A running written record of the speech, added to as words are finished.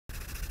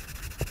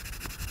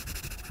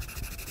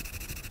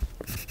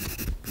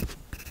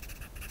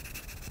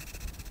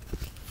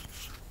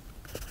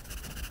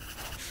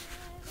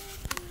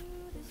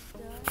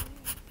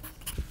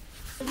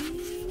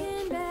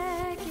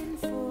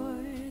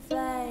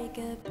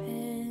like a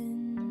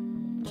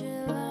pendulum,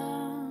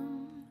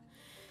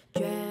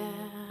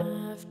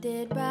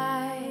 drafted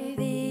by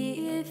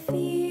the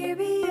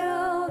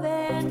ethereal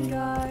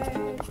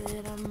vanguard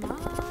that I'm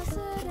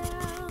also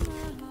down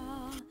the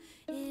hall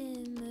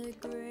in the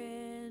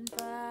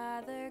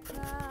grandfather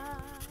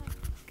clock.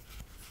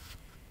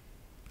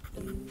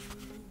 You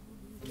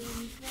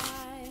can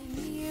find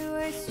me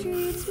where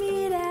streets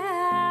meet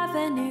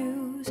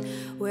avenues,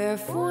 where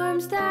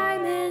forms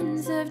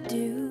diamonds of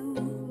dew.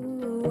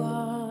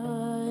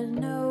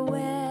 On a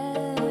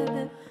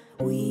web,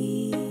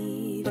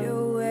 weave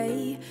your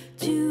way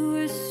to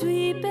a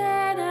sweep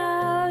and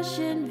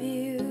ocean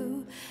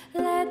view.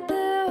 Let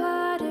the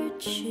water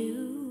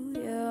chew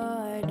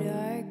your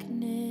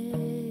darkness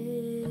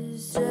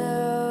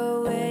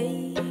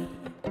away.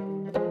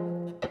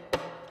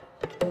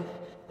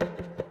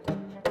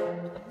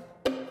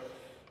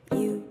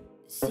 You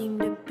seem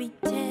to be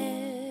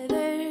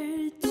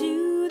tethered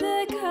to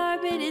the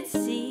carpeted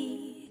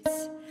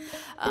seats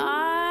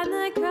on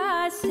the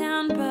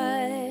crosstown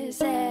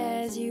bus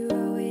as you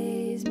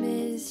always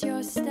miss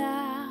your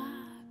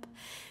stop,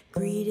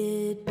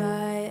 greeted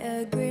by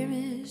a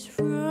grimace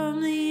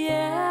from the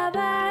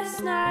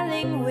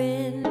ever-snarling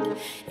wind.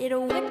 It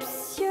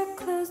whips your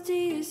clothes to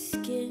your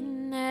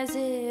skin as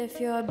if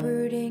your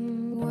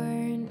brooding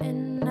weren't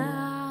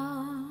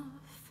enough.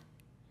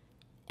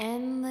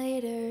 And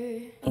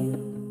later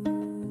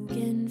you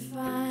can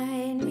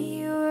find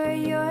me where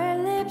your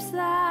lips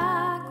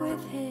lock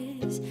with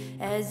his,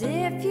 as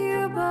if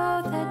you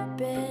both had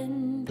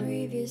been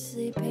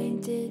previously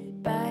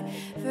painted by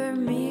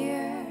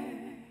Vermeer.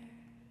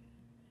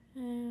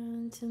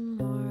 And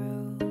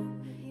tomorrow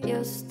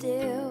you'll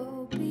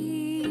still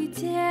be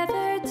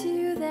tethered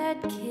to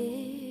that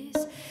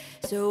kiss.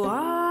 So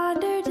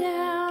wander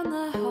down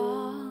the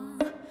hall,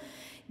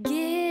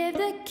 give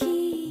the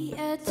key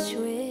a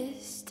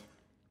twist,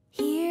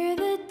 hear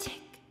the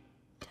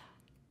tick-tock,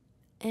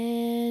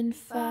 and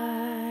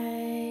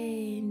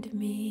find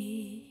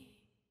me.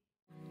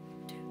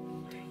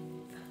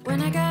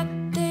 When I got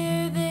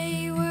there,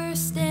 they were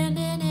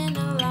standing in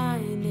a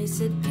line. They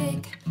said,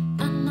 pick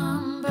a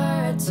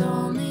number, it's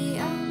only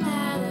a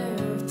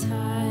matter of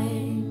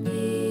time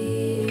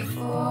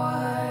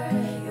before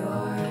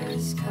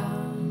yours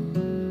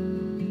comes.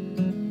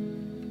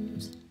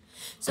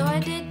 So I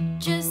did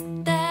just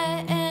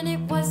that, and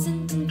it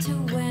wasn't until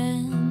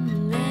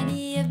when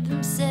many of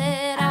them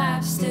said,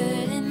 I've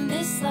stood in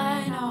this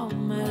line all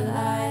my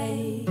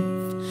life,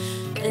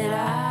 that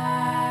I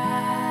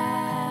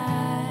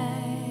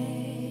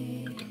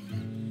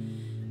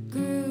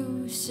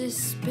grew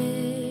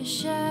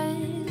suspicious,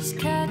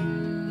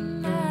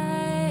 cutting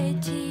my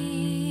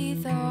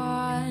teeth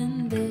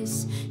on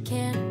this.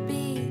 Can't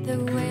be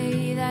the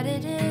way that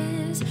it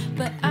is,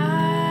 but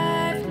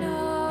I've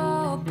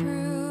no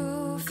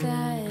proof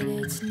that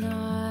it's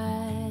not.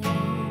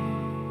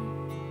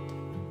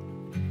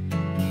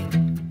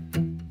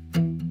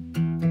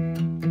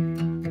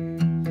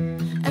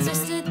 As I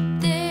stood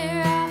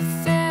there, I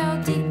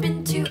fell deep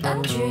into a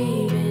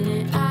dream,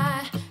 and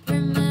I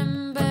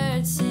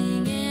remembered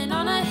singing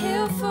on a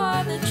hill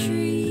for the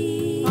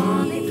trees.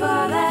 Only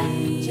for that,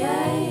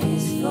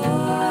 just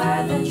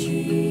for the trees.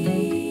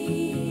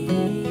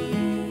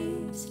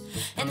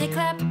 And they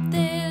clapped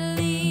their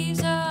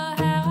leaves, oh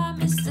how I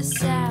missed the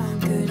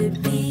sound. Could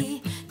it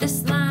be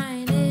this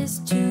line is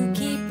to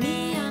keep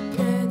me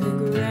under the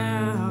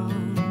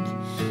ground?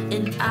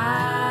 And I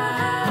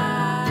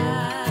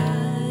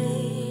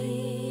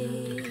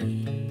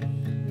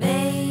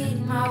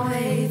made my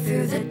way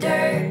through the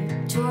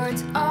dirt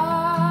towards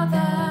all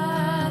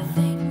the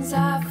things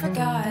I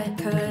forgot,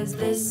 'cause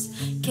this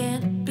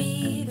can't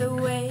be the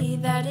way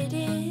that it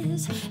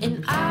is,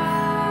 and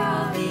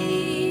I'll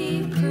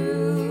be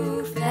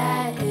proof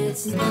that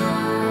it's not.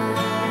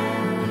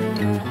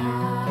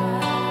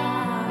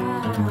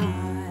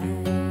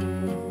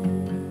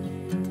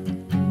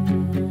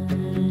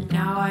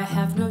 Now I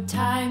have no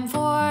time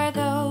for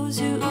those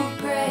who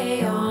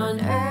prey on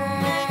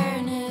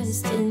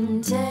earnest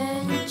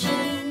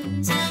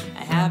intentions.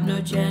 I have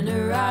no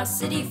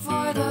generosity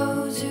for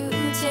those who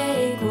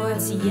take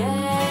what's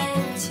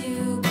yet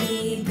to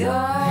be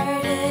garbage.